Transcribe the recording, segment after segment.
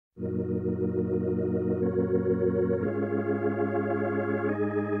No,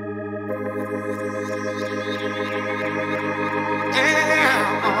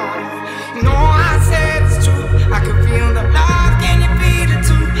 I said it's true. I could feel the love. Can you feel it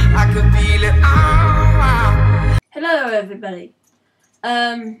too? I could feel it. Hello, everybody.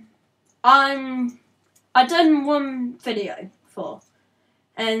 I done one video before,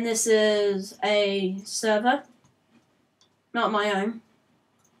 and this is a server, not my own.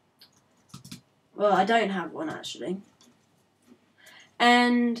 Well, I don't have one actually,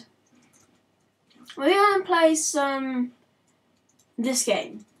 and we're gonna play this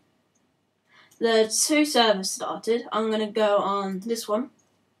game. The two servers started. I'm gonna go on this one,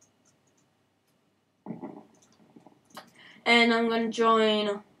 and I'm gonna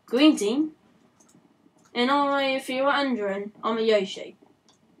join Green Team. And if you're wondering, I'm a Yoshi.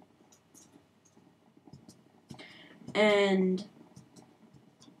 And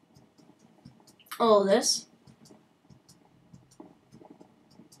all this.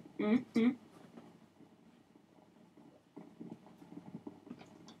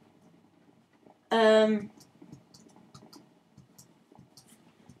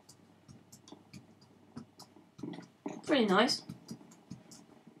 Pretty nice.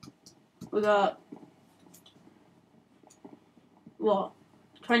 We got, what,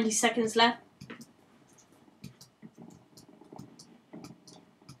 20 seconds left?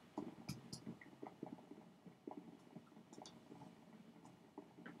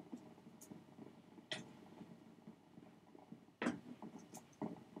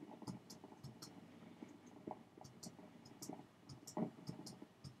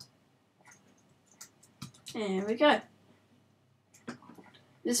 Here we go.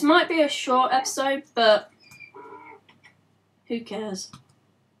 This might be a short episode, but who cares?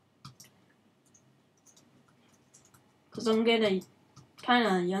 Because I'm getting kind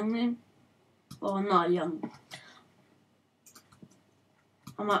of young then. Well, I'm not young.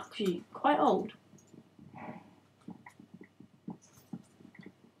 I'm actually quite old.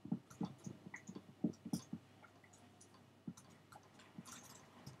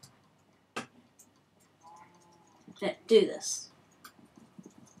 Let's do this.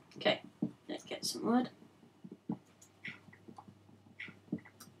 Okay, let's get some wood.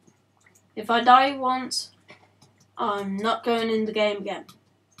 If I die once, I'm not going in the game again.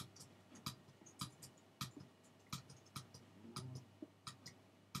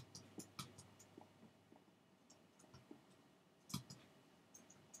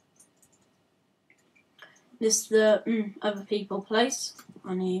 This is the other people place.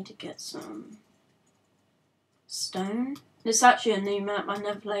 I need to get some stone. This is actually a new map. I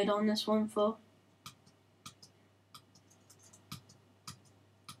never played on this one before.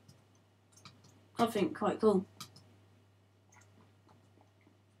 I think quite cool.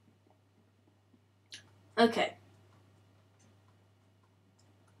 Okay.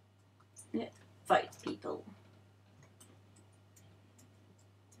 Yeah, fight people.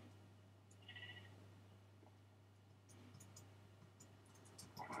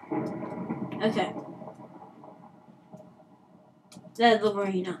 Okay. There's the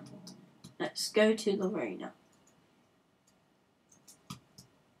arena. Let's go to the arena.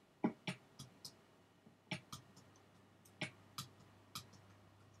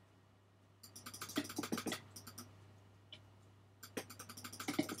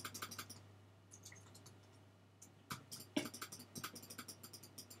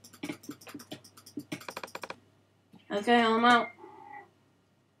 Okay, I'm out.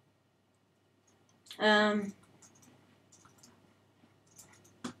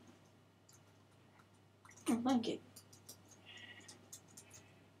 Oh, thank you.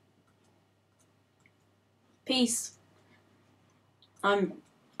 Peace. I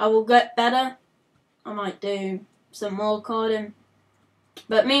will get better. I might do some more coding.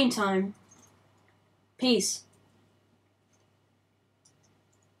 But meantime, peace.